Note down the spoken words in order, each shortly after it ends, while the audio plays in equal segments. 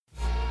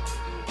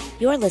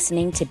You're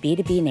listening to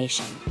B2B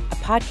Nation, a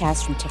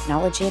podcast from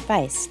Technology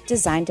Advice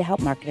designed to help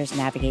marketers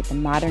navigate the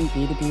modern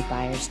B2B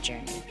buyer's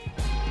journey.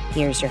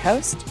 Here's your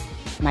host,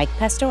 Mike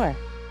Pastor.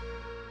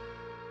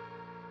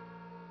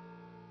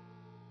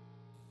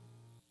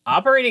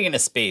 Operating in a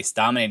space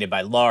dominated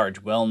by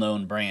large,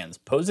 well-known brands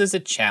poses a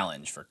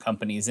challenge for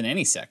companies in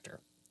any sector.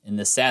 In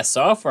the SaaS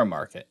software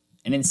market,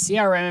 and in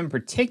CRM in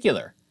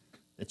particular,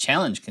 the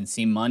challenge can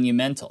seem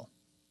monumental.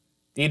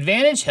 The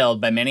advantage held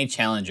by many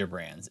challenger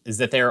brands is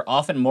that they are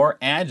often more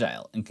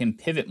agile and can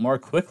pivot more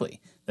quickly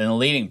than the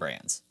leading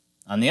brands.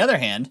 On the other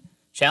hand,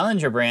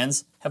 challenger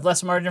brands have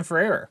less margin for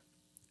error,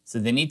 so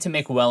they need to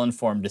make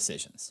well-informed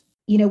decisions.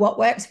 You know, what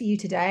works for you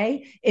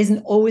today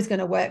isn't always going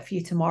to work for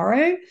you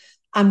tomorrow.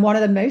 And one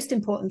of the most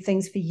important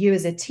things for you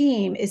as a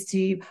team is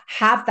to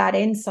have that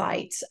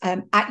insight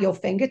at your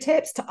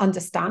fingertips to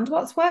understand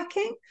what's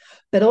working,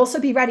 but also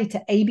be ready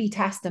to A/B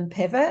test and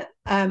pivot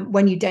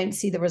when you don't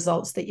see the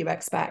results that you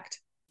expect.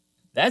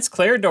 That's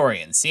Claire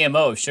Dorian,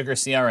 CMO of Sugar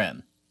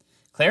CRM.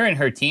 Claire and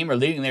her team are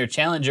leading their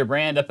challenger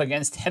brand up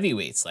against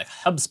heavyweights like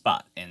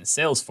HubSpot and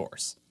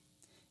Salesforce.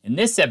 In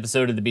this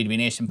episode of the B2B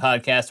Nation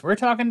podcast, we're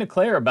talking to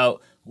Claire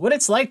about what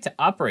it's like to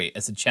operate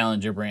as a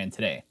challenger brand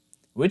today,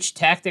 which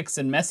tactics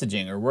and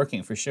messaging are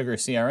working for Sugar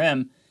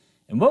CRM,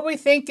 and what we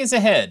think is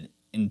ahead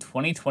in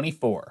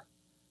 2024.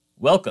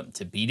 Welcome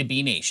to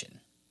B2B Nation.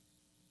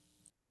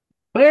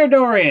 Claire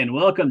Dorian,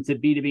 welcome to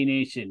B2B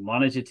Nation. Why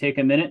don't you take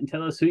a minute and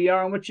tell us who you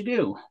are and what you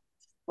do?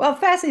 Well,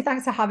 firstly,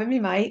 thanks for having me,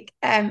 Mike.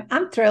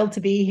 I'm thrilled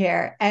to be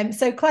here.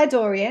 So Claire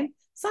Dorian,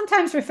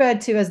 sometimes referred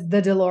to as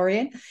the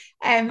DeLorean.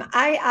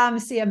 I am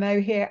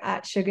CMO here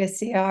at Sugar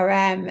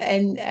CRM.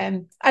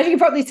 And as you can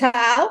probably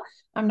tell,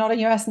 I'm not a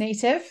US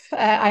native.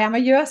 I am a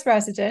US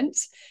resident.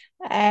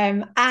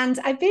 And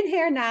I've been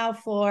here now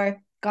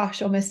for,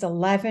 almost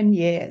 11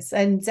 years.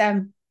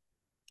 And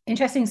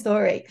interesting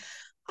story.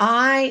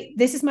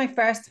 This is my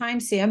first time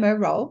CMO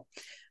role.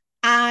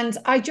 And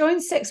I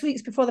joined 6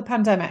 weeks before the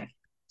pandemic.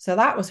 So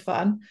that was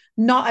fun.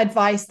 Not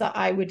advice that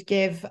I would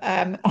give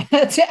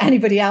to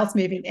anybody else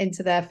moving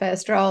into their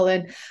first role.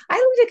 And I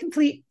lead a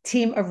complete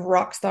team of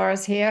rock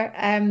stars here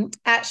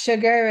at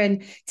Sugar.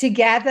 And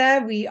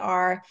together we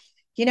are,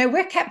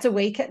 we're kept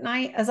awake at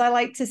night, as I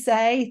like to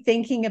say,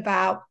 thinking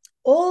about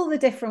all the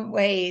different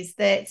ways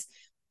that,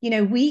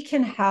 we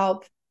can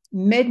help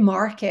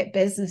mid-market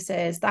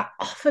businesses, that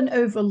often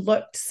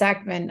overlooked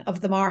segment of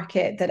the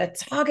market that are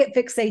target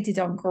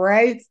fixated on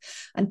growth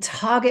and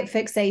target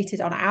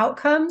fixated on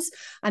outcomes,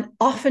 and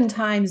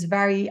oftentimes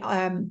very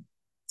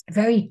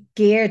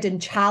geared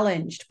and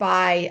challenged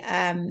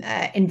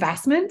by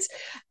investment.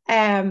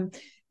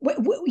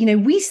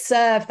 We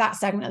serve that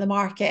segment of the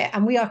market,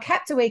 and we are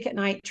kept awake at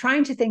night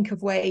trying to think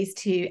of ways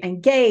to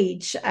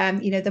engage,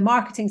 the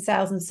marketing,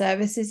 sales, and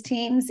services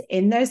teams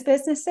in those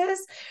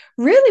businesses,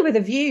 really with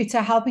a view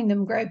to helping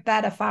them grow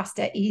better,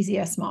 faster,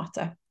 easier,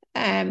 smarter.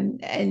 I've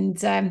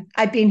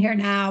been here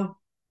now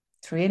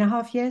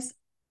 3.5 years.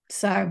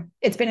 So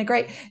it's been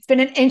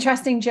an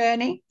interesting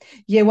journey.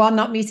 You are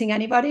not meeting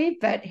anybody,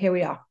 but here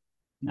we are.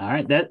 All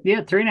right.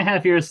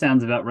 3.5 years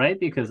sounds about right,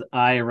 because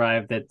I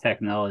arrived at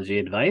Technology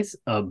Advice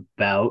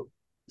about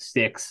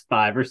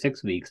 5 or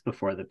 6 weeks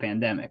before the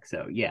pandemic.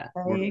 So yeah,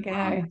 there you go.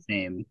 On the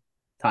same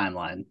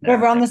timeline.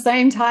 We're on the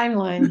same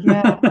timeline.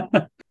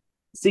 Yeah.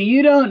 So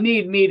you don't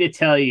need me to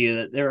tell you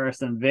that there are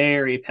some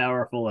very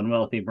powerful and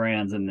wealthy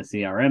brands in the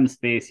CRM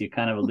space. You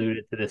kind of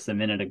alluded to this a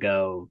minute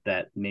ago,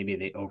 that maybe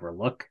they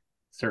overlook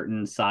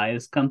certain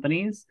size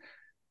companies.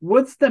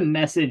 What's the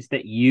message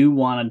that you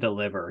want to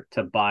deliver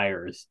to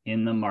buyers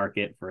in the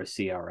market for a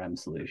CRM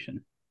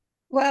solution?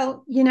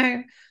 Well,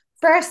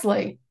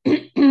 firstly,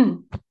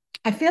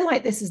 I feel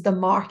like this is the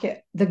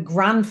market, the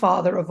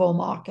grandfather of all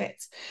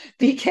markets,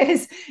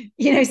 because,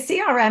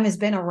 CRM has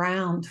been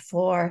around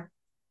for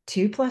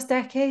 2+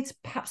 decades,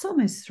 perhaps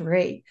almost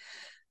 3.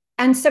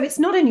 And so it's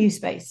not a new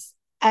space.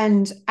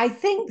 And I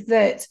think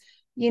that,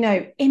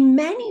 in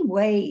many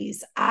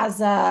ways,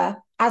 as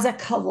a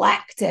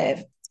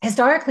collective,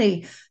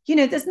 historically,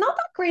 there's not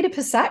that great a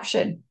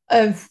perception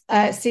of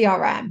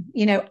CRM,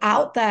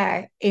 out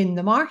there in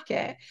the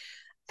market.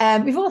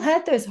 We've all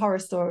heard those horror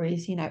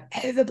stories,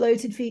 over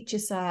bloated feature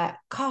set,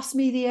 cost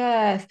me the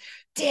earth,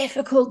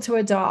 difficult to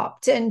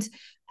adopt. And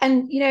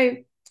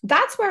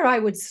that's where I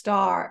would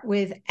start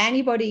with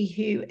anybody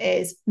who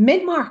is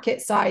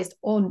mid-market sized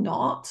or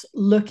not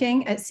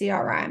looking at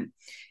CRM,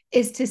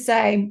 is to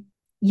say,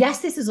 yes,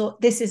 this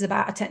is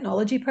about a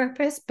technology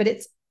purpose, but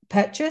it's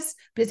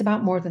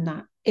about more than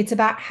that. It's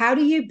about how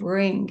do you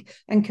bring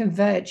and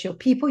converge your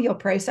people, your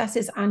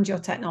processes, and your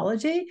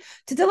technology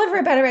to deliver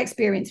a better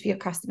experience for your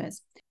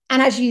customers.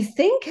 And as you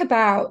think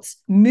about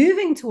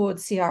moving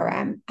towards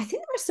CRM, I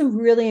think there are some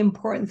really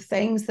important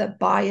things that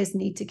buyers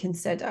need to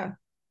consider.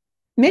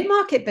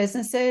 Mid-market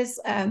businesses,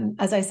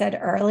 as I said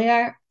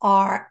earlier,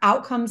 are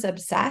outcomes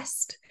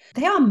obsessed.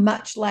 They are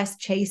much less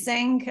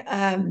chasing,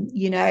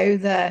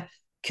 the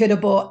could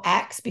have bought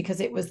X because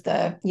it was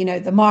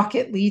the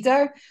market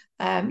leader.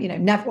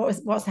 Never.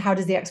 How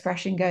does the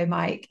expression go,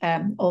 Mike?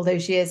 All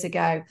those years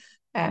ago,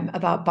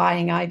 about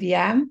buying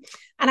IBM.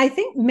 And I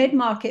think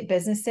mid-market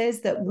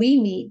businesses that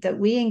we meet, that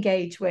we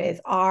engage with,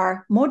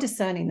 are more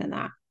discerning than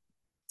that.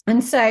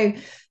 And so,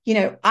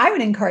 I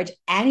would encourage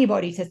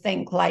anybody to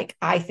think like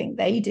I think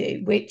they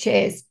do, which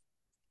is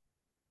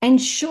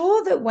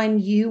ensure that when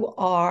you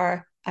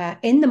are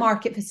in the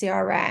market for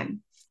CRM,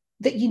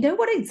 that you know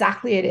what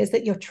exactly it is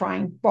that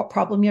what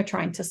problem you're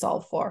trying to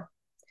solve for.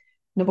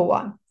 Number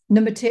one.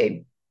 Number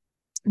two,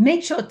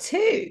 make sure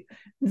too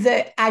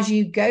that as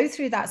you go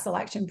through that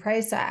selection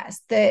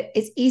process, that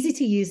it's easy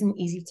to use and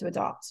easy to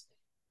adopt.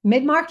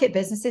 Mid-market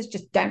businesses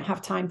just don't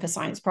have time for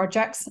science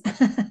projects,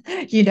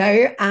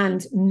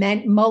 and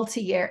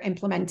multi-year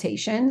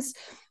implementations.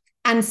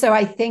 And so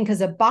I think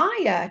as a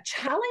buyer,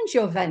 challenge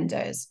your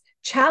vendors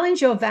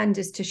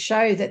to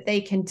show that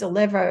they can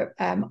deliver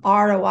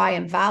ROI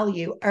and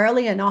value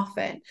early and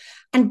often,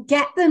 and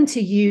get them to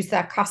use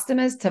their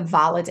customers to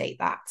validate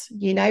that.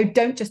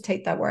 Don't just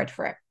take their word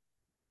for it.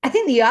 I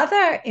think the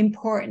other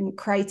important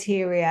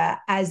criteria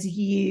as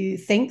you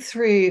think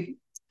through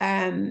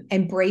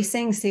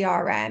embracing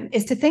CRM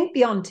is to think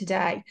beyond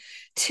today.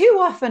 Too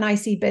often I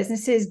see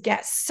businesses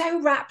get so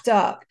wrapped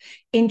up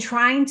in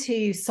trying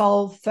to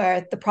solve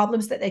for the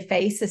problems that they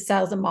face as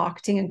sales and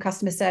marketing and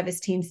customer service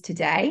teams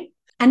today,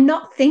 and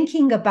not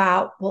thinking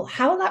about, well,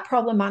 how will that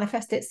problem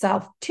manifest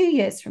itself 2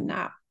 years from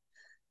now?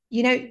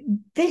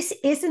 This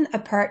isn't a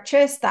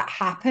purchase that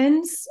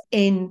happens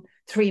in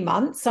 3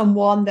 months and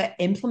one that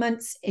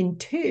implements in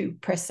 2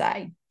 per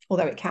se,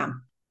 although it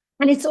can.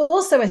 And it's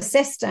also a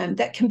system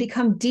that can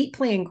become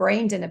deeply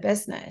ingrained in a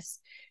business.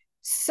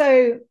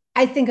 So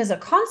I think as a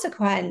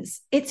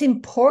consequence, it's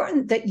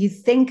important that you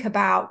think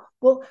about,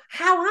 well,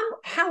 how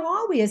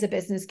are we as a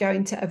business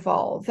going to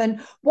evolve?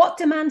 And what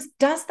demands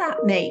does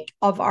that make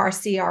of our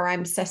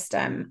CRM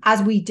system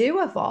as we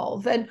do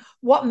evolve? And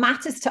what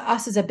matters to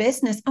us as a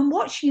business? And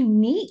what's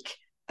unique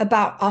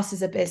about us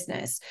as a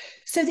business,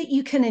 so that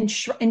you can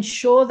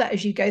ensure that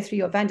as you go through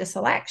your vendor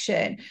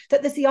selection,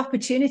 that there's the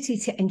opportunity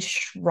to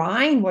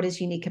enshrine what is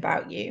unique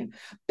about you,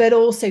 but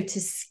also to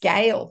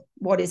scale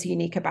what is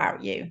unique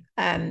about you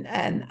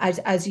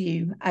as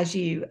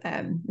you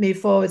move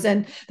forwards.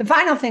 And the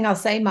final thing I'll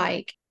say,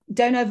 Mike,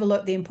 don't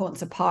overlook the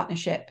importance of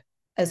partnership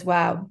as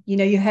well.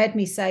 You heard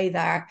me say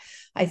there,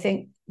 I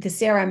think the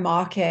CRM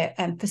market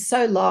for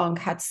so long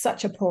had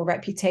such a poor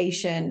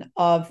reputation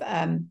of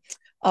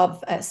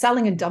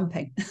selling and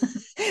dumping,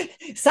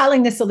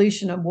 selling the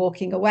solution and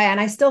walking away.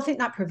 And I still think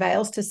that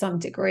prevails to some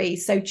degree.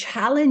 So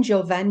challenge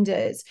your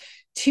vendors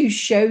to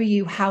show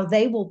you how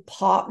they will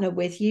partner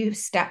with you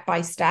step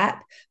by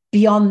step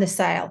beyond the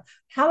sale.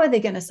 How are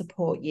they going to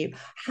support you?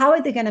 How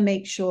are they going to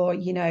make sure,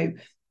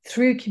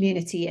 through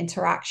community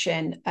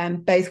interaction,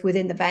 both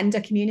within the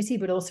vendor community,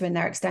 but also in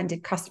their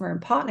extended customer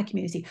and partner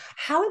community,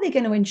 how are they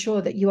going to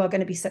ensure that you are going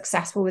to be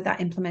successful with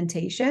that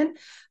implementation?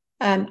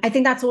 I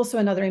think that's also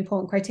another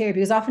important criteria,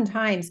 because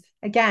oftentimes,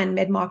 again,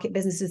 mid-market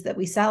businesses that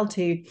we sell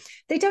to,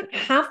 they don't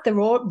have the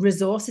raw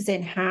resources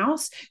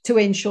in-house to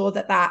ensure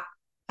that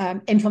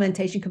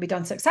implementation can be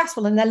done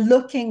successful, and they're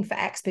looking for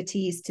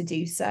expertise to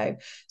do so.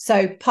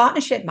 So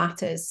partnership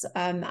matters,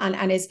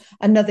 and is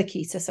another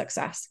key to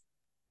success.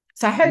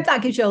 So I hope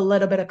that gives you a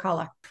little bit of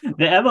color.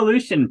 The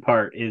evolution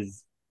part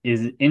is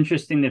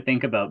interesting to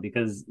think about,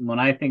 because when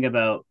I think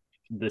about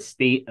the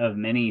state of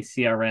many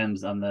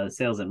CRMs on the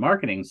sales and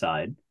marketing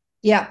side,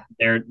 yeah,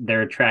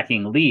 they're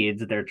tracking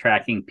leads, they're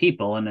tracking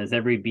people, and as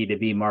every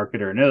B2B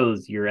marketer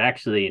knows, you're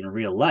actually in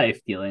real life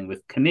dealing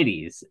with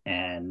committees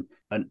and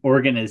an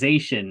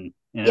organization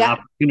and an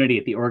opportunity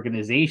at the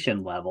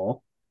organization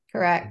level.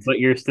 Correct. But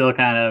you're still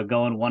kind of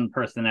going one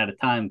person at a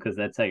time, because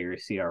that's how your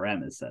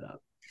CRM is set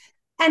up.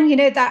 And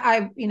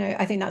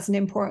I think that's an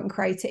important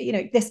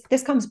criteria.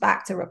 This comes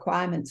back to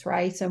requirements,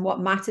 right? And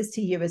what matters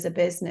to you as a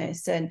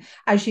business. And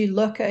as you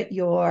look at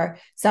your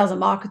sales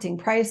and marketing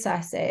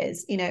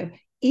processes,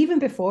 even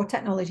before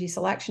technology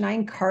selection, I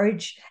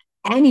encourage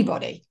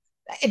anybody.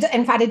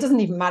 In fact, it doesn't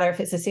even matter if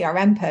it's a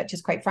CRM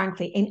purchase, quite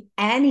frankly, in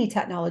any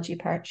technology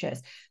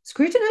purchase,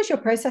 scrutinize your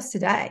process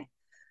today.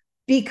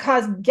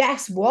 Because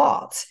guess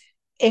what?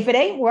 If it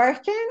ain't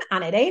working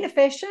and it ain't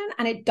efficient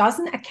and it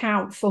doesn't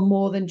account for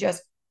more than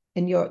just,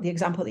 in the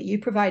example that you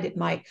provided,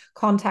 Mike,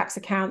 contacts,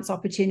 accounts,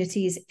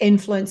 opportunities,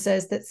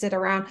 influencers that sit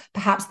around,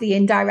 perhaps the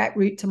indirect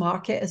route to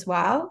market as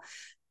well,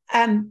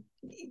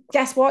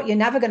 guess what? You're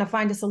never going to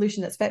find a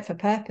solution that's fit for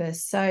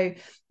purpose. So,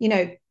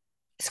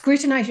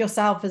 scrutinize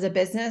yourself as a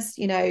business,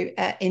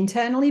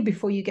 internally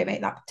before you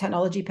make that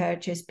technology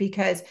purchase,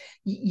 because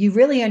you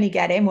really only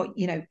get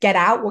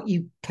out what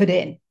you put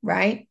in,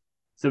 right?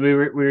 So we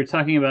were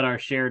talking about our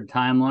shared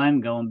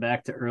timeline going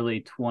back to early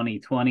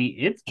 2020.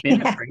 It's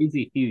been a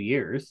crazy few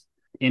years.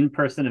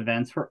 In-person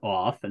events were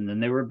off, and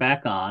then they were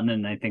back on,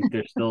 and I think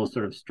they're still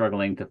sort of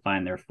struggling to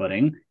find their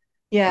footing.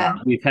 Yeah.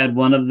 We've had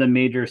one of the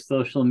major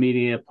social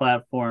media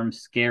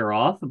platforms scare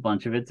off a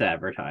bunch of its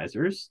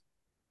advertisers.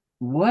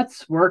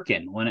 What's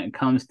working when it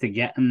comes to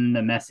getting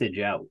the message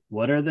out?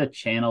 What are the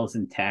channels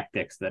and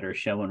tactics that are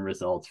showing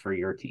results for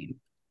your team?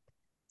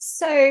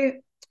 So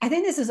I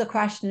think this is a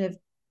question of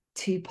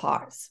 2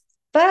 parts.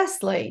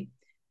 Firstly,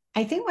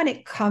 I think when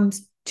it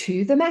comes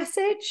to the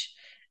message,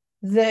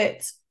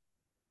 that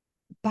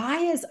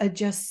buyers are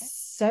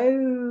just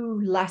so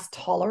less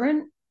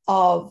tolerant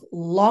of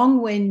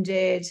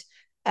long-winded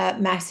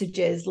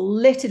messages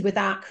littered with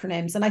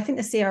acronyms. And I think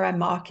the CRM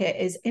market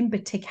has in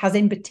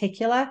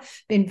particular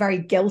been very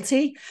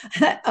guilty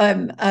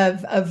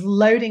of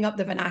loading up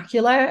the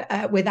vernacular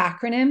with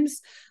acronyms.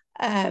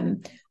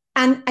 And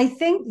I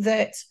think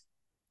that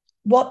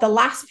what the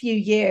last few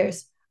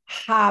years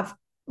have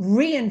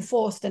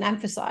reinforced and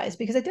emphasized,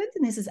 because I don't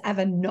think this has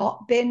ever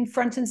not been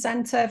front and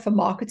center for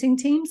marketing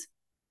teams,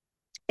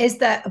 is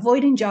that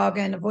avoiding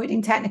jargon,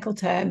 avoiding technical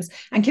terms,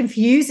 and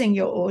confusing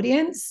your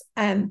audience,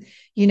 isn't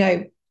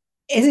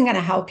going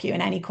to help you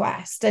in any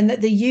quest. And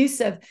that the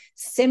use of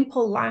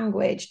simple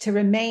language to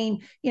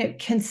remain,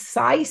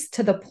 concise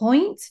to the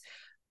point,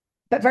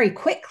 but very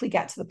quickly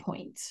get to the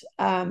point.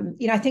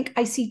 I think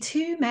I see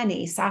too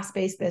many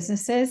SaaS-based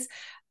businesses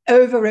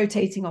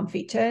over-rotating on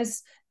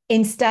features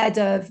instead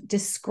of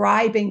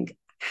describing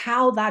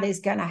how that is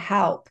going to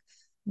help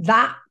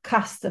that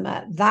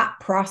customer, that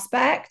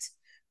prospect,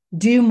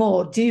 do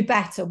more, do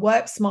better,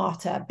 work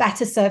smarter,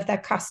 better serve their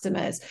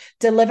customers,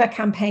 deliver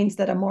campaigns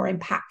that are more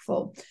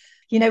impactful.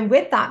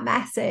 With that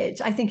message,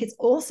 I think it's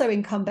also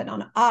incumbent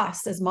on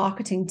us as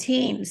marketing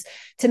teams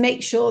to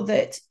make sure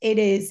that it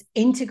is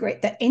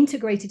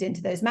integrated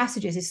into those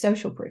messages is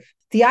social proof.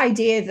 The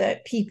idea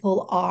that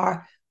people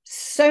are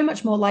so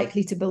much more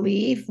likely to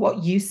believe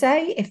what you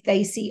say if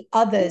they see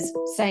others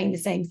saying the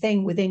same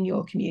thing within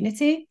your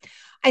community.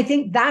 I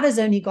think that has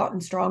only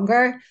gotten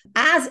stronger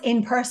as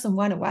in-person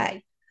went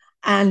away.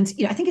 And,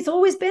 I think it's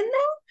always been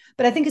there,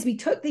 but I think as we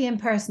took the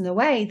in-person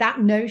away,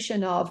 that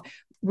notion of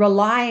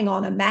relying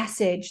on a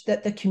message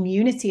that the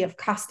community of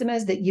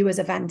customers that you as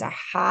a vendor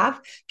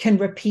have can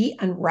repeat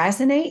and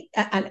resonate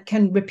and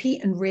can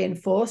repeat and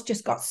reinforce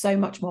just got so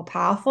much more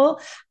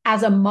powerful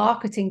as a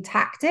marketing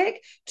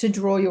tactic to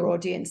draw your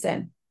audience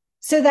in.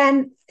 So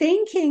then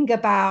thinking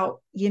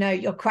about,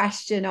 your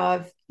question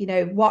of,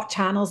 what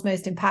channel's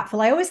most impactful,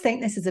 I always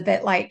think this is a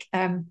bit like,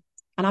 and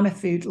I'm a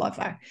food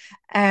lover.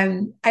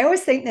 I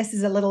always think this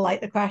is a little like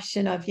the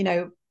question of,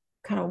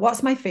 kind of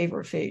what's my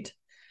favorite food?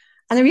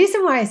 And the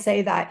reason why I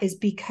say that is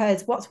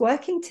because what's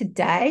working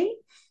today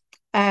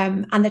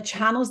and the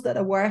channels that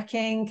are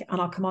working,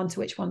 and I'll come on to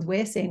which ones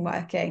we're seeing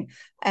working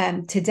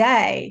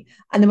today,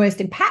 and the most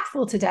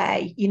impactful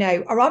today,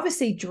 are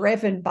obviously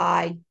driven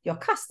by your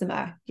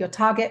customer, your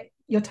target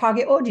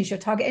audience, your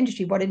target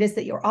industry, what it is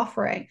that you're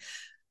offering.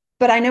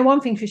 But I know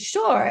one thing for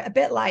sure, a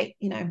bit like,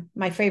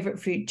 my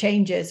favorite food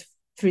changes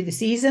through the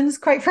seasons,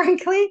 quite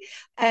frankly,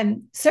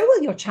 and so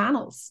will your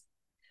channels.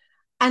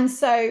 And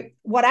so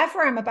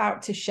whatever I'm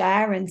about to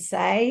share and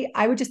say,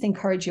 I would just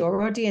encourage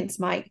your audience,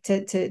 Mike,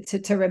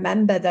 to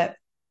remember that,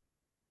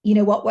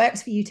 what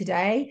works for you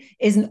today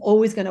isn't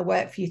always going to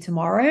work for you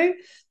tomorrow.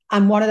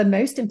 And one of the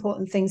most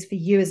important things for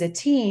you as a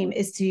team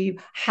is to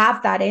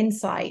have that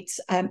insight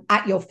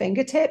at your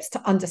fingertips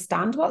to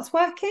understand what's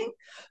working,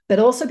 but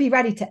also be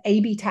ready to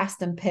A/B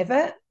test and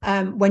pivot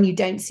when you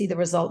don't see the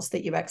results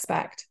that you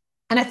expect.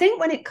 And I think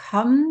when it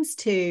comes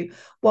to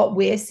what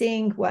we're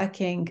seeing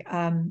working,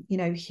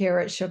 here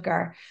at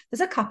Sugar,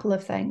 there's a couple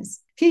of things.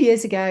 A few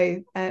years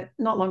ago,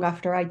 not long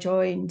after I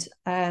joined,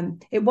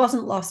 it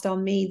wasn't lost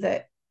on me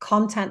that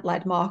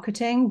content-led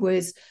marketing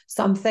was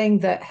something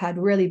that had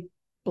really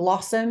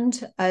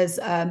blossomed as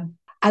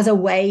a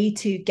way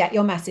to get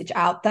your message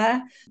out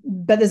there.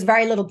 But there's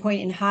very little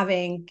point in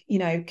having,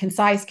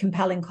 concise,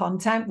 compelling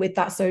content with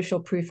that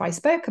social proof I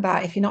spoke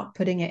about if you're not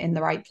putting it in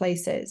the right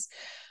places.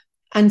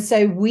 And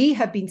so we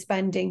have been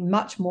spending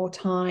much more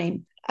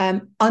time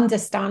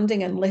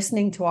understanding and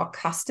listening to our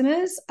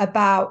customers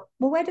about,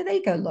 well, where do they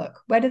go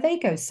look? Where do they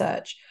go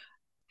search?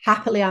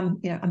 Happily,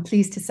 I'm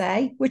pleased to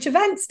say, which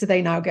events do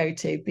they now go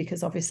to?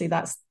 Because obviously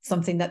that's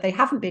something that they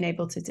haven't been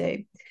able to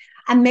do.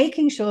 And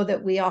making sure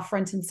that we are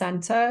front and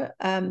center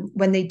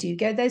when they do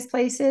go those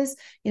places.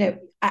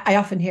 I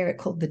often hear it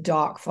called the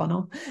dark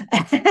funnel,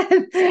 as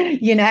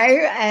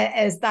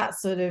that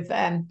sort of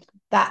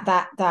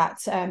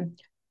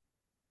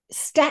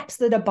steps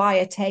that a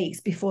buyer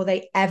takes before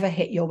they ever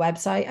hit your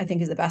website, I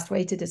think is the best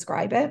way to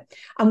describe it.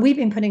 And we've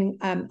been putting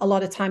a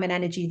lot of time and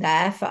energy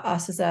there for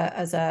us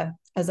as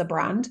a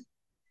brand.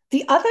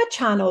 The other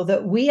channel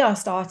that we are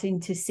starting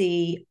to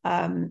see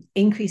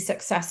increased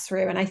success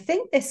through, and I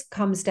think this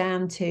comes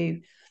down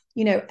to,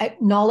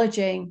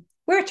 acknowledging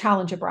we're a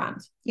challenger brand.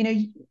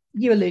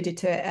 You alluded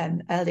to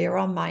it earlier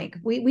on, Mike.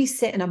 We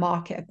sit in a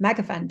market of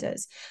mega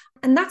vendors,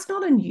 and that's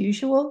not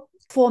unusual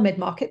for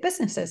mid-market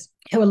businesses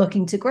who are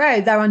looking to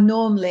grow. There are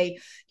normally,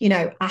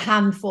 a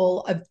handful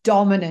of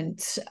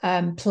dominant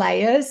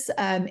players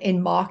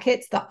in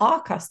markets that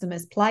our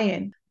customers play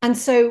in. And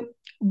so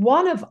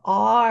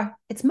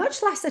it's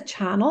much less a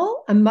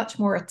channel and much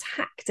more a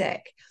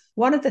tactic.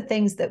 One of the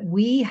things that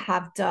we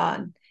have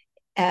done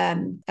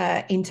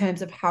in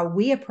terms of how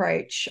we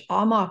approach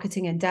our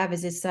marketing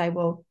endeavors is say,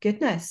 well,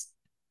 goodness,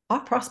 our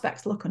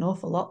prospects look an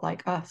awful lot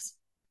like us.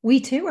 We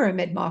too are a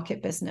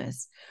mid-market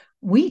business.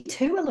 We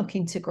too are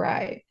looking to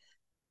grow.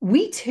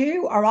 we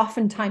too are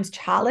oftentimes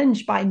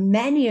challenged by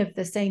many of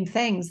the same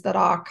things that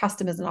our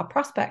customers and our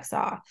prospects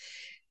are.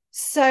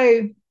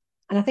 So,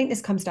 and I think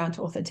this comes down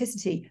to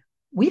authenticity.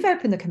 We've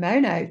opened the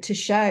kimono to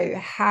show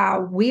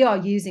how we are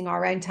using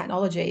our own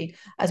technology,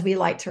 as we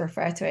like to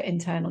refer to it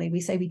internally.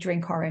 We say we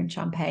drink our own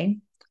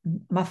champagne.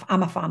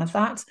 I'm a fan of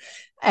that,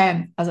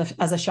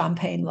 as a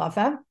champagne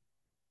lover.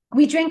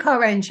 We drink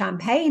our own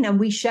champagne and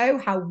we show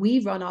how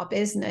we run our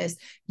business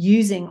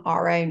using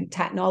our own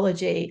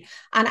technology.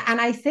 And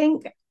I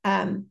think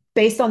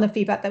based on the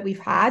feedback that we've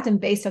had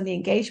and based on the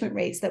engagement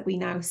rates that we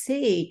now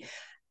see,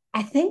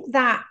 I think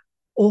that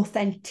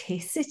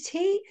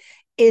authenticity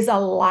is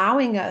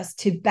allowing us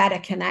to better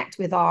connect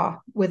with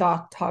our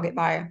target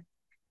buyer.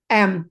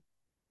 Third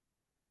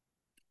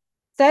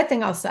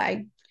thing I'll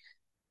say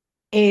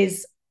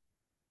is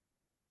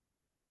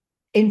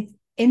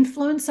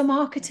influencer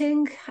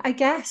marketing, I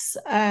guess,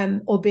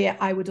 albeit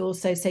I would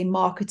also say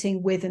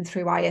marketing with and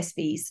through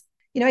ISVs.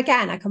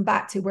 Again, I come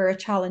back to we're a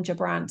challenger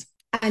brand.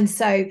 And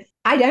so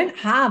I don't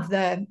have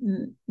the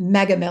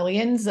mega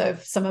millions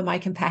of some of my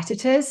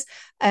competitors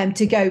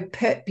to go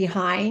put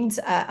behind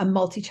a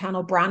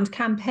multi-channel brand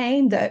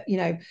campaign that,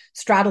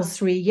 straddles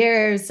 3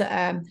 years,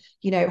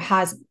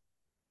 has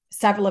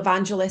several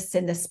evangelists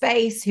in the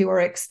space who are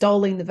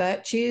extolling the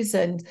virtues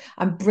and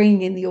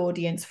bringing in the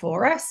audience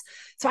for us.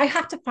 So I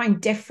have to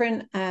find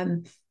different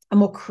and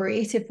more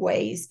creative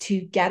ways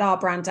to get our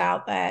brand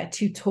out there,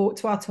 to talk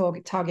to our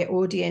target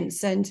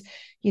audience. And,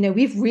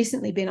 we've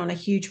recently been on a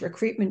huge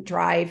recruitment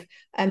drive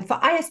for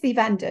ISV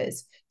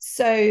vendors.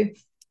 So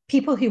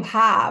people who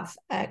have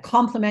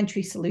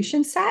complementary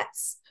solution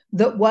sets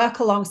that work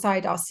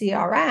alongside our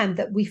CRM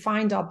that we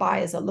find our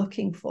buyers are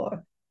looking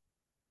for.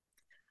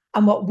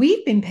 And what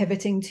we've been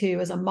pivoting to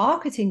as a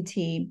marketing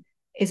team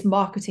is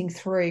marketing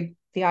through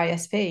the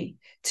ISV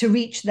to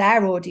reach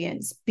their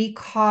audience,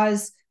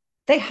 because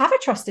they have a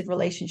trusted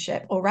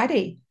relationship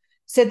already.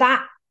 So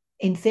that,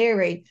 in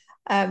theory,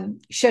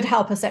 should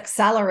help us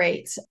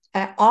accelerate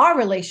our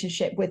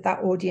relationship with that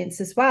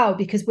audience as well,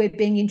 because we're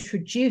being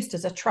introduced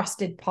as a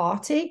trusted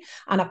party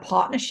and a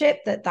partnership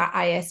that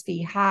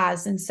ISV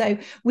has. And so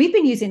we've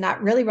been using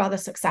that really rather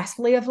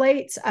successfully of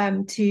late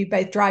to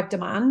both drive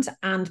demand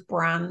and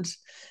brand,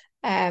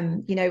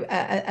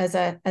 as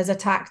a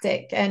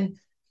tactic. And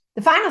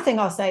the final thing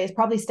I'll say is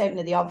probably statement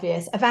of the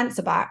obvious. Events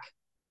are back.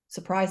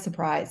 Surprise,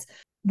 surprise.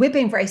 We're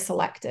being very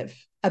selective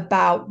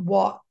about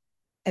what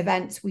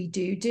events we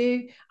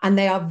do, and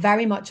they are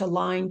very much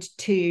aligned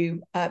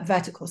to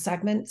vertical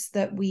segments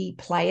that we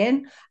play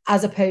in,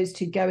 as opposed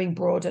to going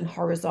broad and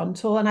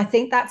horizontal. And I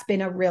think that's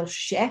been a real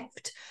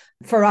shift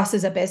for us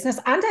as a business,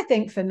 and I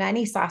think for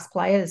many SaaS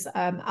players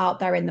out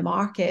there in the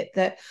market,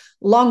 that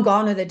long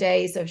gone are the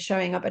days of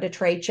showing up at a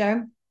trade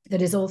show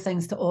that is all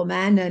things to all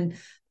men and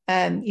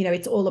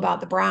it's all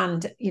about the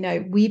brand.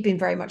 We've been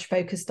very much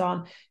focused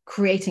on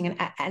creating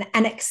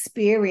an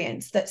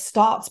experience that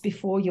starts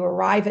before you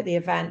arrive at the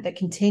event, that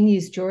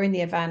continues during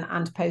the event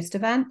and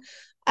post-event.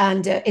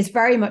 And it's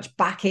very much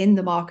back in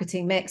the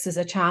marketing mix as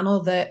a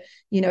channel that,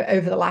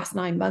 over the last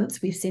 9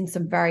 months, we've seen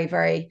some very,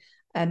 very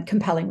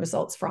compelling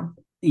results from.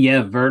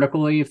 Yeah,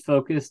 vertically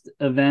focused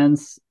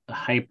events,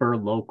 hyper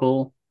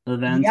local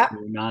events. Yep.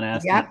 We're not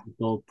asking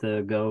people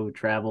to go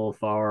travel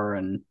far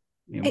and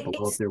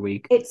blow up their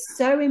week. It's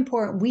so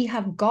important. We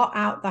have got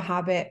out the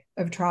habit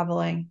of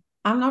traveling.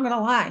 I'm not going to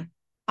lie,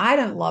 I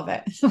don't love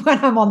it when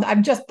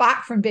I'm just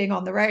back from being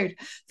on the road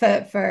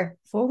for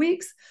 4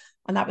 weeks,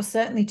 and that was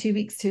certainly 2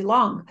 weeks too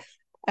long.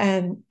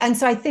 And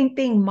so I think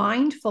being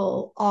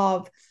mindful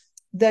of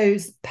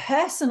those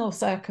personal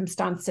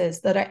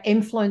circumstances that are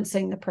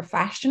influencing the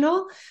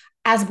professional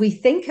as we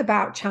think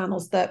about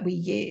channels that we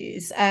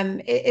use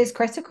is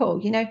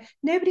critical.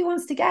 Nobody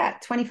wants to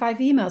get 25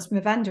 emails from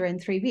a vendor in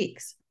 3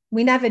 weeks.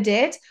 We never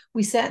did.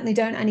 We certainly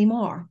don't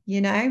anymore.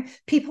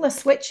 People are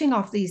switching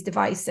off these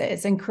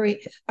devices and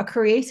are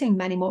creating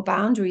many more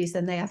boundaries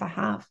than they ever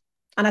have.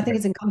 And I think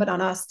it's incumbent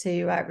on us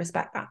to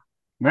respect that.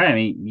 Right. I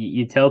mean,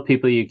 you tell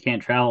people you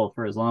can't travel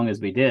for as long as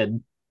we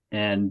did,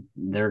 and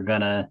they're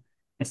gonna.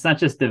 It's not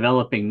just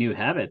developing new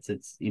habits.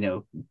 It's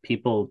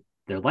people,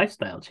 their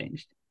lifestyle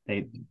changed.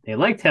 They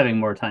liked having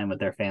more time with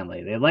their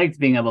family. They liked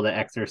being able to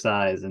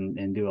exercise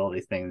and do all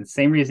these things. The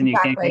same reason you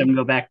can't get them to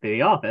go back to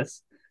the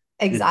office.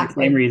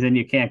 Exactly. The same reason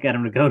you can't get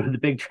them to go to the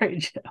big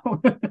trade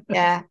show.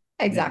 Yeah,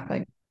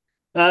 exactly.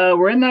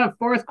 We're in the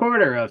fourth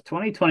quarter of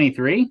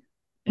 2023.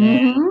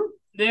 And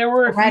there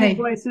were a few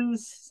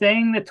voices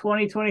saying that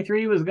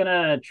 2023 was going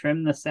to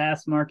trim the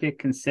SaaS market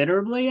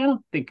considerably. I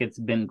don't think it's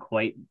been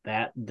quite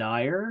that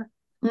dire.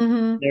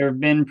 There have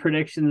been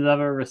predictions of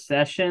a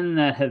recession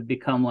that have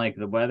become like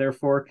the weather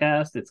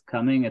forecast. It's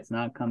coming, it's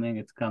not coming,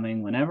 it's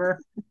coming whenever.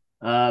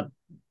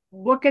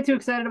 What gets you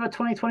excited about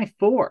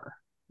 2024?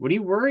 What are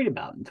you worried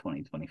about in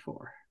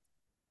 2024?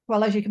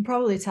 Well, as you can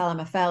probably tell, I'm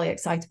a fairly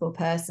excitable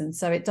person,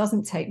 so it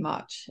doesn't take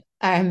much.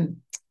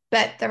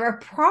 But there are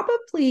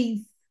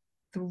probably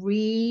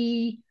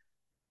 3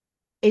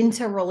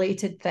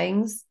 interrelated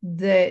things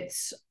that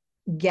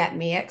get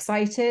me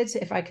excited,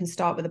 if I can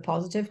start with a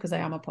positive, because I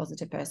am a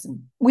positive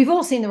person. We've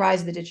all seen the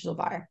rise of the digital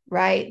buyer,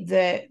 right?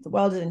 The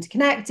world is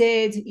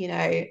interconnected,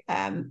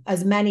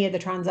 as many of the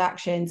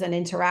transactions and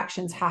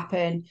interactions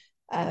happen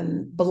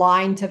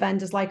blind to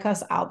vendors like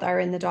us out there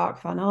in the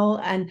dark funnel,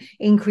 and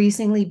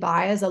increasingly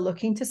buyers are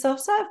looking to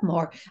self-serve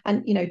more.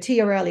 And to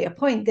your earlier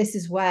point, this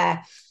is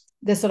where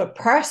the sort of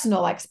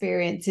personal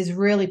experience is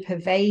really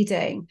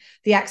pervading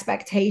the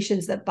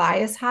expectations that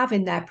buyers have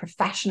in their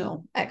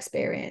professional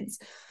experience.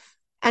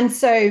 And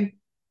so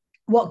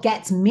what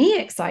gets me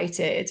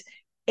excited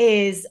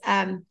is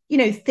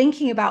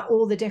thinking about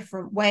all the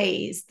different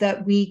ways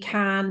that we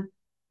can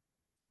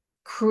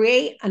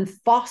create and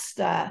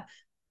foster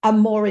a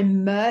more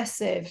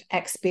immersive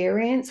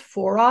experience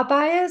for our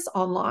buyers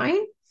online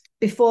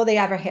before they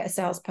ever hit a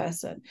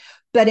salesperson.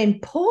 But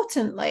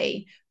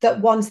importantly,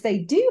 that once they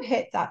do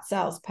hit that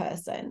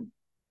salesperson,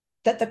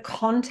 that the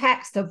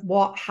context of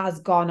what has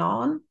gone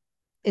on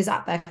is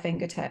at their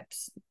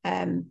fingertips.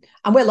 And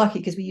we're lucky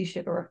because we use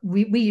Sugar.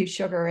 We use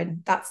Sugar,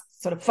 and that's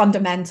sort of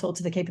fundamental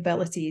to the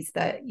capabilities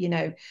that,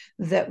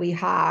 that we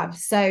have.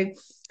 So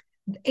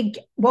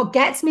what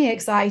gets me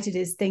excited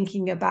is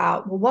thinking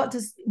about, well, what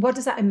does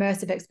that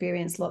immersive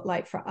experience look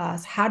like for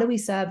us? How do we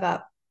serve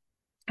up?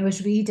 I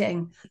was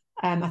reading,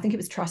 I think it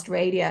was Trust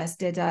Radius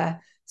did a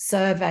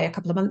survey a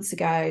couple of months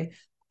ago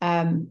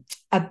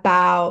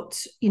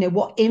about,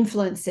 what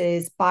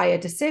influences buyer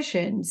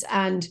decisions,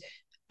 and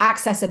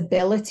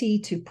accessibility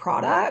to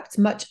product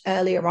much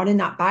earlier on in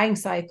that buying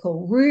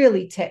cycle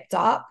really tipped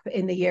up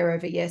in the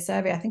year-over-year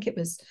survey. I think it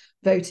was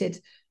voted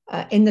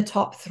in the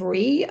top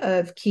 3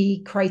 of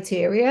key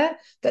criteria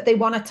that they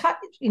want to touch,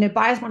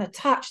 buyers want to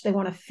touch, they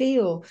want to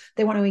feel,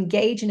 they want to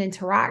engage and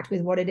interact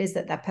with what it is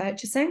that they're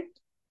purchasing.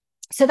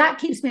 So that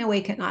keeps me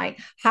awake at night.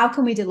 How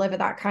can we deliver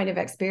that kind of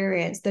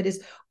experience that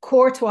is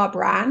core to our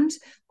brand,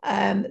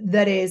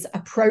 that is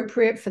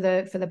appropriate for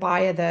the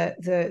buyer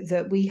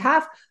that we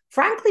have,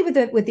 frankly,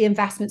 with the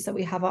investments that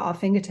we have at our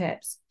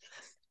fingertips?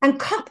 And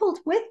coupled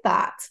with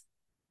that,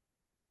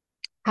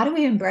 how do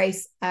we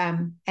embrace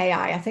AI?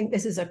 I think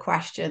this is a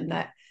question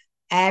that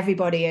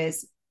everybody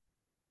is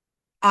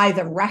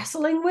either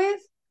wrestling with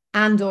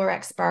and or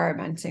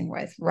experimenting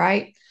with,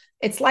 right?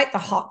 It's like the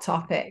hot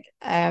topic.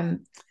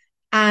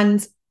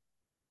 And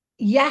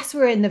yes,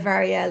 we're in the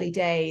very early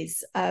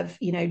days of,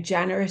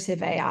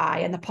 generative AI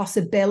and the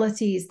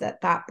possibilities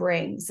that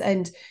brings.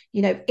 And,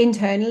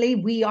 internally,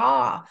 we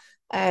are,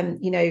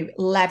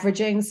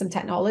 leveraging some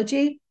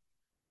technology,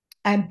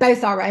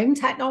 both our own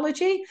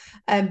technology,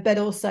 but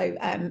also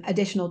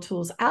additional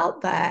tools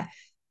out there,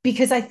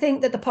 because I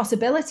think that the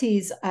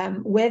possibilities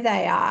with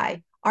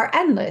AI are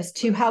endless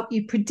to help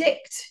you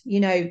predict,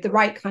 the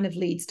right kind of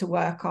leads to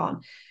work on,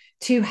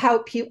 to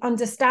help you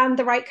understand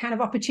the right kind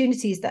of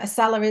opportunities that a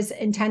seller is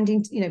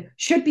intending to,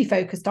 should be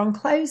focused on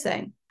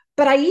closing.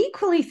 But I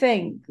equally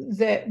think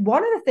that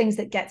one of the things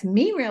that gets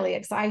me really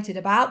excited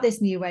about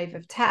this new wave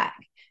of tech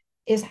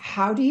is,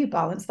 how do you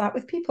balance that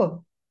with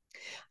people?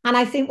 And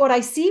I think what I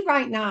see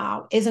right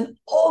now is an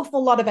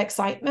awful lot of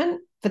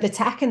excitement for the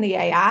tech and the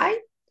AI,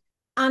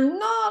 and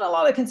not a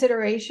lot of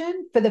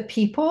consideration for the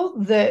people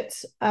that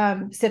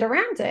sit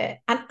around it.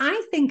 And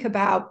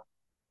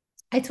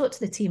I talk to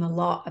the team a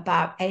lot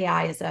about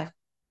AI as a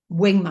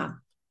wingman,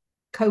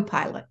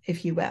 co-pilot,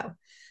 if you will.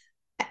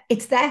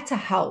 It's there to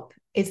help,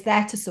 it's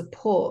there to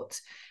support.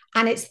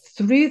 And it's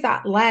through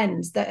that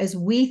lens that, as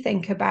we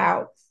think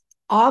about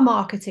our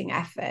marketing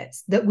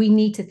efforts, that we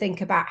need to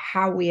think about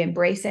how we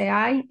embrace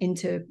AI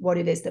into what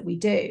it is that we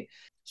do.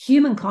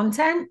 Human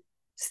content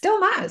still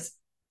matters.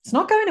 It's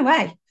not going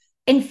away.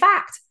 In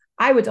fact,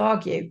 I would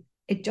argue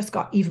it just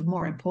got even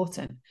more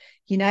important.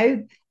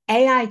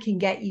 AI can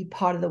get you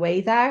part of the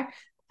way there,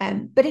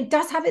 but it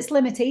does have its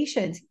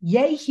limitations.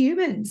 Yay,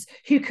 humans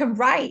who can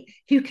write,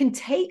 who can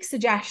take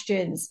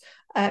suggestions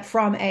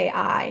from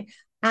AI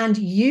and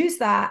use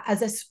that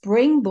as a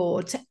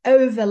springboard to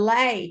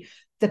overlay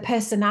the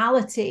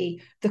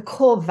personality, the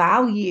core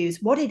values,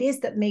 what it is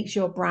that makes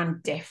your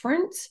brand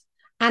different,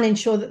 and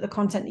ensure that the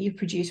content that you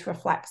produce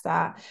reflects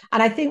that.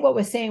 And I think what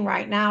we're seeing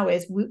right now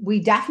is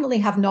we definitely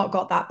have not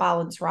got that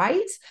balance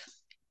right.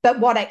 But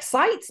what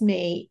excites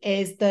me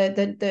is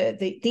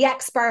the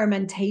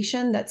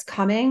experimentation that's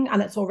coming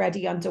and that's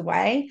already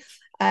underway,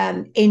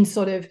 in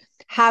sort of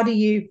how do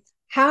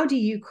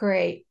you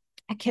create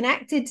a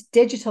connected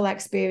digital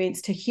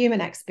experience to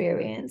human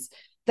experience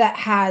that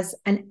has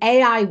an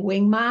AI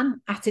wingman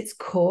at its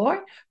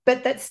core,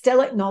 but that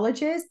still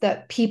acknowledges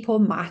that people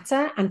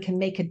matter and can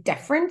make a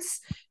difference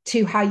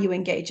to how you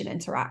engage and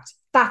interact.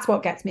 That's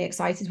what gets me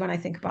excited when I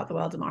think about the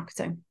world of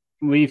marketing.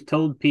 We've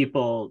told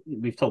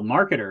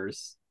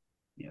marketers,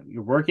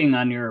 you're working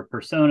on your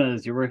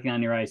personas, you're working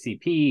on your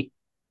ICP,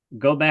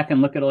 go back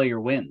and look at all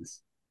your wins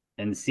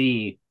and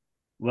see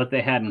what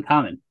they had in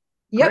common.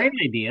 Yep. Great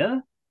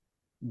idea,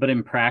 but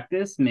in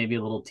practice, maybe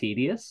a little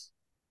tedious,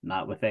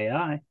 not with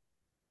AI.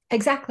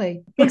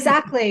 Exactly.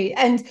 Exactly.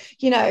 And,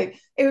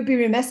 it would be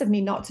remiss of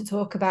me not to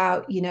talk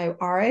about,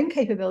 our own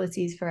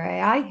capabilities for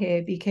AI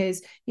here,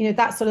 because,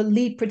 that sort of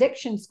lead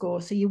prediction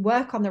score. So you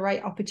work on the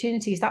right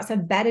opportunities that's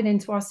embedded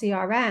into our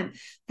CRM,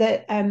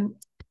 that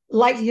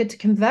likelihood to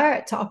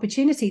convert to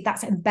opportunity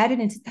that's embedded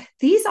into,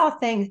 these are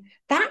things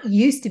that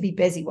used to be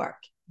busy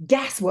work,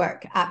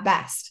 guesswork at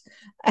best.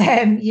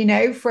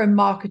 From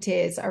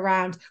marketers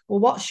around, well,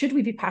 what should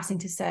we be passing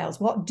to sales?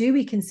 What do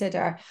we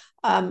consider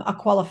a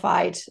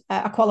qualified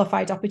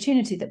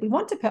opportunity that we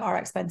want to put our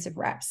expensive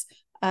reps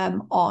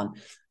on?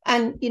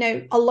 And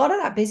a lot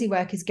of that busy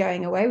work is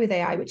going away with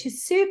AI, which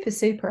is super,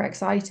 super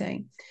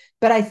exciting.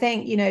 But I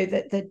think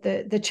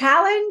that the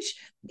challenge,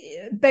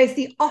 both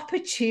the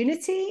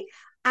opportunity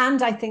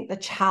and I think the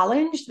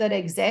challenge that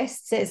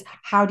exists is,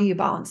 how do you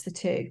balance the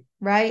two,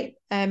 right?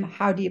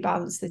 How do you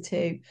balance the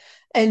two?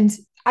 And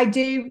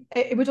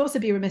it would also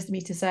be remiss of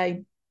me to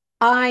say,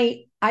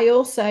 I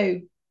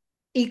also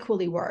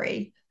equally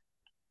worry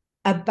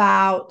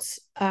about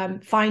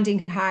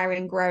finding,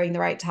 hiring, growing the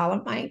right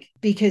talent, Mike,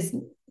 because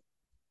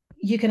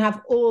you can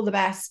have all the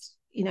best,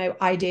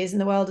 ideas in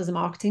the world as a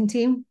marketing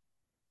team.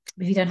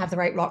 If you don't have the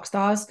right rock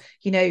stars,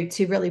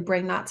 to really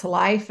bring that to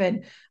life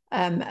and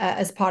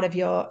as part of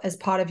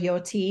your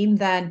team,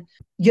 then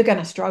you're going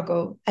to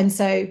struggle. And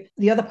so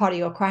the other part of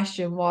your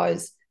question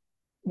was,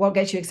 what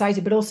gets you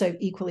excited, but also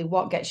equally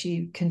what gets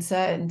you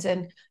concerned.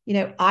 And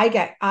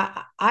I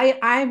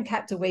am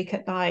kept awake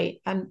at night,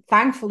 and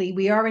thankfully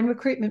we are in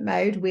recruitment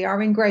mode, we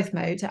are in growth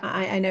mode.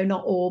 I know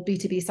not all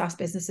B2B SaaS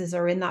businesses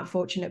are in that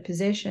fortunate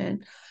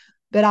position,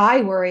 but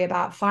I worry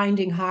about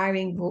finding,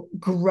 hiring,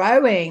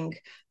 growing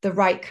the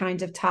right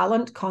kind of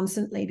talent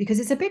constantly,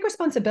 because it's a big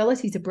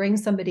responsibility to bring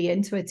somebody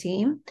into a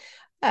team,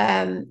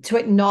 to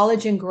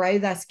acknowledge and grow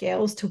their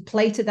skills, to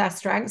play to their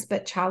strengths,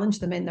 but challenge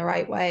them in the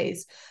right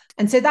ways.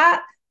 And so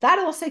that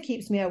also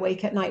keeps me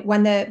awake at night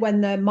when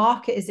the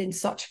market is in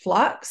such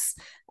flux.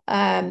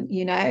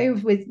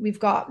 We've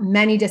got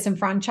many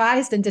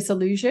disenfranchised and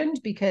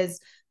disillusioned because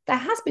there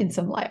has been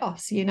some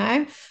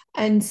layoffs,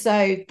 and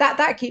so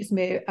that keeps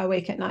me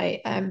awake at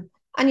night.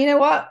 And you know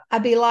what?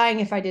 I'd be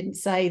lying if I didn't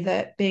say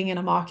that being in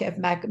a market of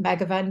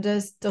mega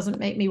vendors doesn't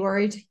make me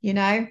worried.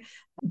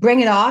 Bring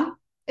it on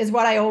is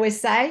what I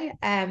always say.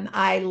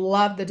 I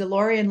love the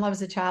DeLorean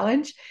loves a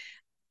challenge.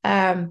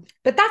 But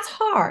that's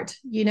hard,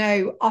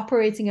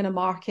 operating in a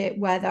market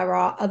where there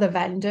are other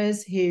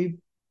vendors who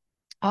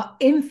are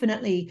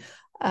infinitely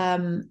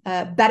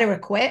better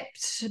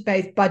equipped,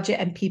 both budget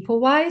and people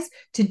wise,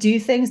 to do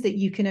things that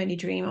you can only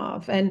dream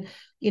of. And,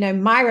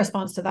 my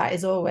response to that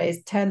is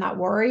always turn that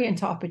worry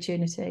into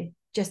opportunity.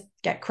 Just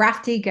get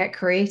crafty, get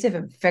creative,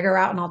 and figure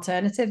out an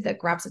alternative that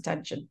grabs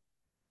attention.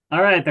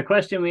 All right. The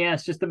question we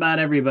ask just about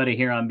everybody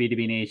here on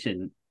B2B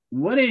Nation: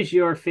 what is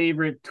your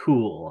favorite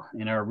tool?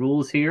 In our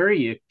rules here,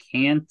 you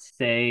can't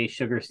say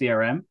Sugar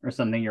CRM or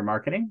something you're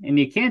marketing, and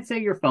you can't say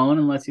your phone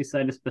unless you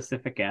cite a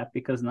specific app,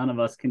 because none of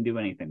us can do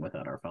anything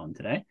without our phone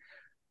today.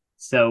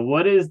 So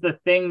what is the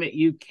thing that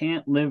you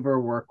can't live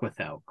or work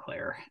without,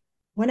 Claire?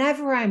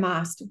 Whenever I'm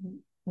asked,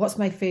 what's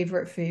my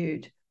favorite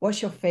food?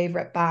 What's your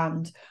favorite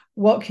band?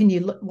 What can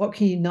you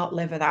not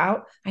live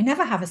without? I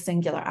never have a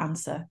singular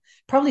answer.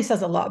 Probably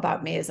says a lot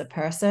about me as a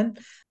person.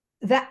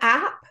 The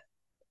app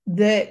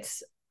that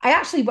I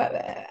actually,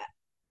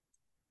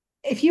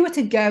 if you were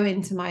to go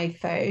into my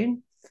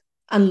phone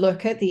and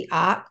look at the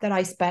app that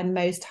I spend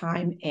most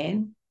time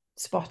in,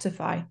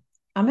 Spotify.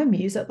 I'm a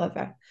music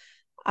lover.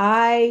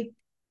 I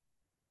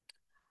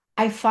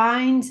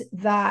find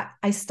that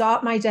I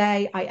start my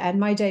day, I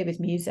end my day with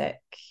music.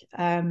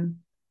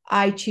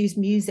 I choose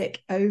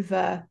music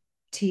over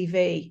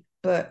TV,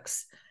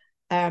 books.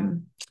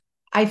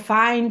 I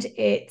find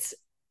it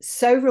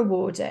so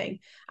rewarding.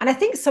 And I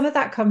think some of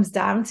that comes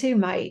down to,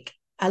 Mike,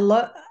 I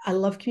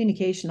love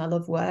communication. I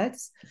love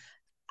words.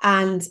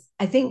 And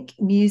I think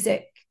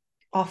music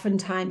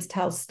oftentimes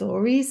tells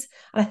stories.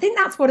 And I think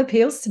that's what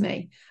appeals to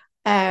me.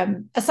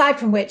 Aside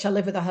from which, I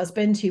live with a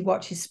husband who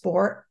watches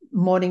sport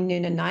morning,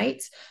 noon, and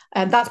night.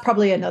 And that's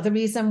probably another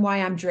reason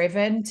why I'm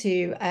driven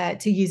to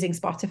using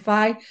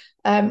Spotify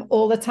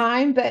all the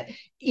time. But,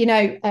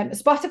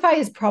 Spotify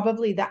is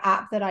probably the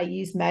app that I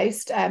use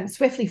most,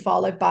 swiftly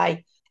followed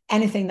by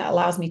anything that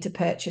allows me to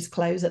purchase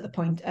clothes at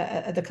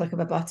the click of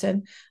a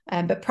button.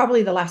 But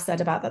probably the less said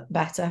about that, the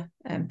better,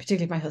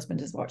 particularly if my husband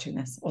is watching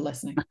this or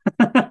listening.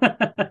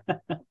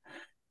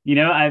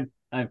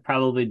 I've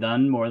probably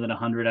done more than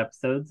 100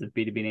 episodes of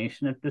B2B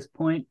Nation at this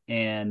point,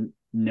 and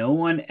no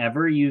one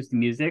ever used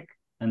music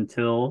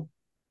until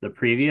the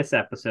previous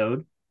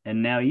episode,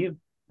 and now you.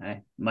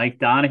 Mike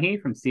Donahue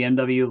from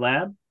CMW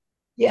Lab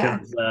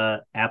chose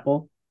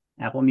Apple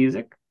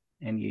Music,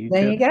 and you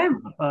there chose you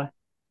go.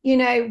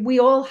 Spotify. We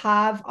all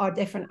have our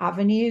different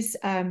avenues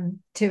to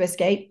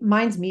escape.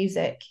 Mine's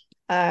music.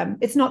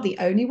 It's not the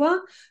only one,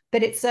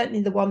 but it's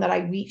certainly the one that I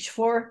reach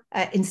for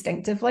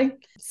instinctively.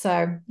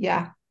 So,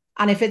 yeah.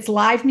 And if it's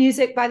live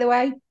music, by the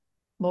way,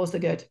 more's the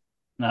good.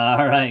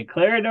 All right.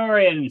 Claire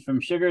Dorian from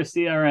Sugar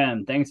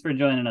CRM. Thanks for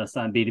joining us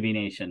on B2B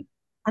Nation.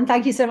 And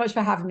thank you so much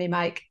for having me,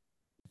 Mike.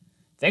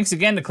 Thanks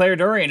again to Claire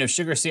Dorian of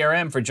Sugar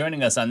CRM for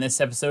joining us on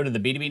this episode of the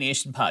B2B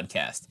Nation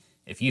podcast.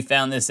 If you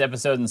found this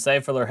episode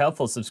insightful or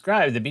helpful,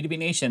 subscribe to B2B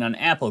Nation on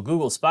Apple,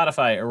 Google,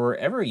 Spotify, or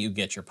wherever you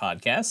get your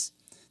podcasts.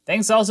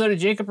 Thanks also to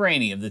Jacob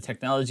Rainey of the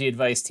Technology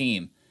Advice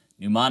team.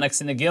 Mnemonics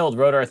in the Guild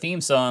wrote our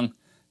theme song.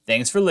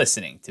 Thanks for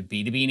listening to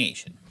B2B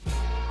Nation.